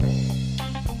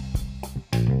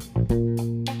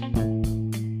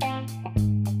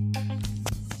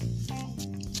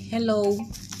Hello,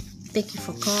 thank you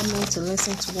for coming to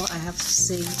listen to what I have to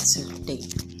say today.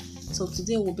 So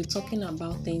today we'll be talking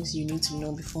about things you need to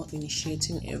know before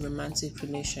initiating a romantic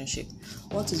relationship.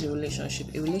 What is a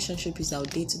relationship? A relationship is our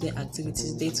day-to-day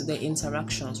activities, day-to-day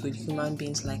interactions with human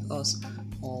beings like us,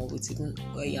 or with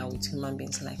human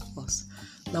beings like us.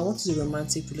 Now, what is a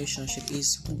romantic relationship?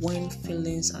 Is when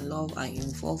feelings and love are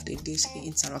involved in these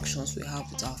interactions we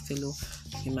have with our fellow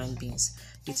human beings.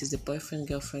 It is the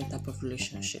boyfriend-girlfriend type of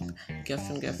relationship.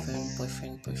 Girlfriend-girlfriend,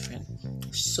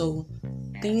 boyfriend-boyfriend. So,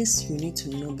 things you need to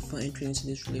know before entering into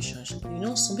this relationship.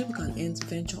 Some people can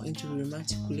venture into a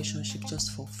romantic relationship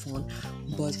just for fun,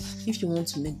 but if you want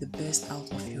to make the best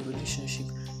out of your relationship,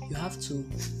 you have to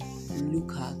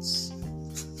look at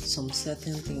some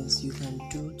certain things you can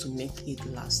do to make it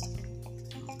last.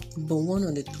 But one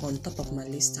on top of my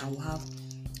list,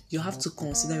 you have to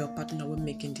consider your partner when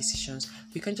making decisions.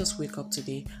 You can't just wake up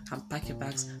today and pack your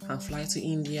bags and fly to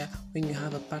India when you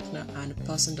have a partner and the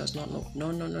person does not know.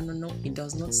 No. It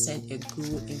does not send a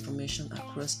good information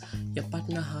across. Your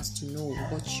partner has to know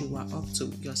what you are up to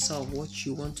yourself, what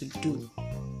you want to do.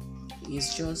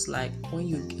 It's just like when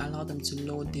you allow them to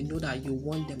know, they know that you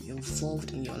want them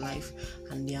involved in your life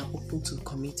and they are open to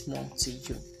commit more to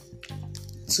you.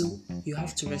 2, you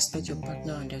have to respect your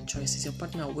partner and their choices. Your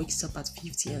partner wakes up at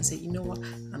 50 and say, you know what,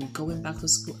 I'm going back to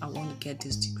school, I want to get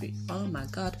this degree. Oh my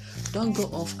God, don't go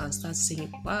off and start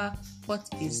saying, what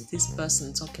is this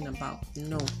person talking about?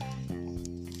 No.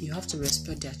 You have to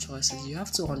respect their choices. You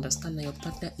have to understand that your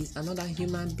partner is another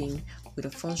human being with a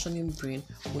functioning brain,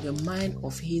 with a mind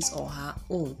of his or her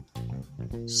own.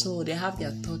 So they have their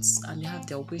thoughts and they have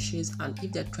their wishes, and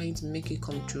if they're trying to make it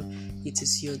come true, it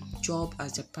is your job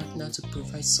as their partner to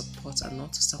provide support and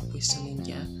not to start questioning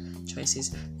their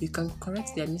choices. You can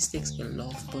correct their mistakes in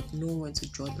love, but know when to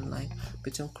draw the line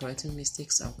between correcting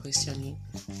mistakes and questioning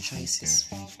choices.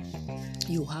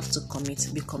 You have to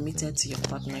be committed to your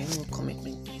partner. You know what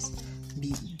commitment is.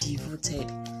 Be devoted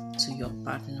to your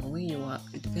partner. When you are,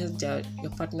 it depends,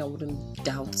 your partner wouldn't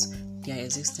doubt their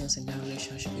existence in that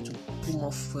relationship. It will put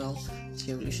more fuel to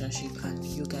your relationship, and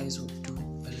you guys will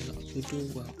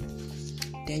do well.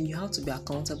 Then you have to be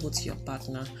accountable to your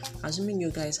partner. Assuming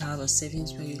you guys have a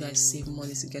savings where you guys save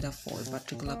money together for a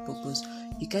particular purpose,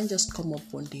 you can't just come up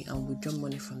one day and withdraw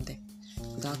money from there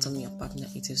without telling your partner.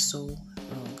 It is so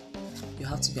wrong. You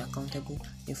have to be accountable.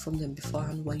 Inform them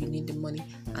beforehand why you need the money,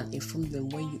 and inform them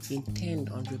when you intend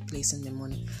on replacing the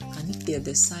money. And if they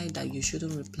decide that you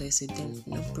shouldn't replace it, then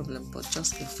no problem, but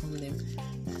just inform them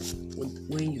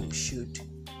when you should,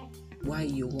 why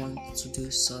you want to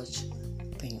do such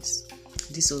things.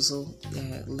 This also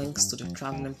links to the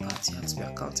traveling part. You have to be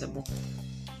accountable.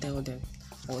 Tell them,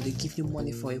 or they give you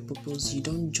money for a purpose, you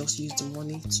don't just use the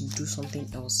money to do something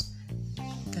else.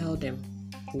 Tell them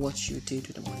what you did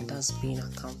with the money. That's being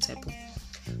accountable.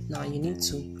 Now you need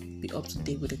to be up to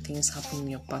date with the things happening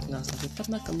in your partner's life. Your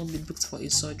partner cannot be booked for a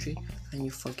surgery and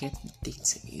you forget the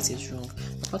date. It is wrong.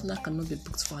 Your partner cannot be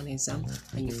booked for an exam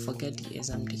and you forget the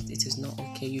exam date. It is not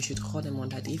okay. You should call them on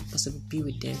that day. If possible, be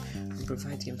with them and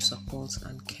provide them support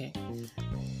and care.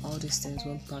 All these things,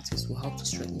 one parties, will help to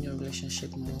strengthen your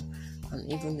relationship more,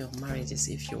 and even your marriages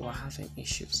if you are having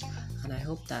issues. And I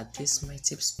hope that my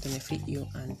tips benefit you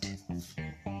and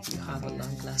you have a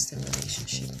long-lasting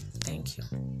relationship. Thank you.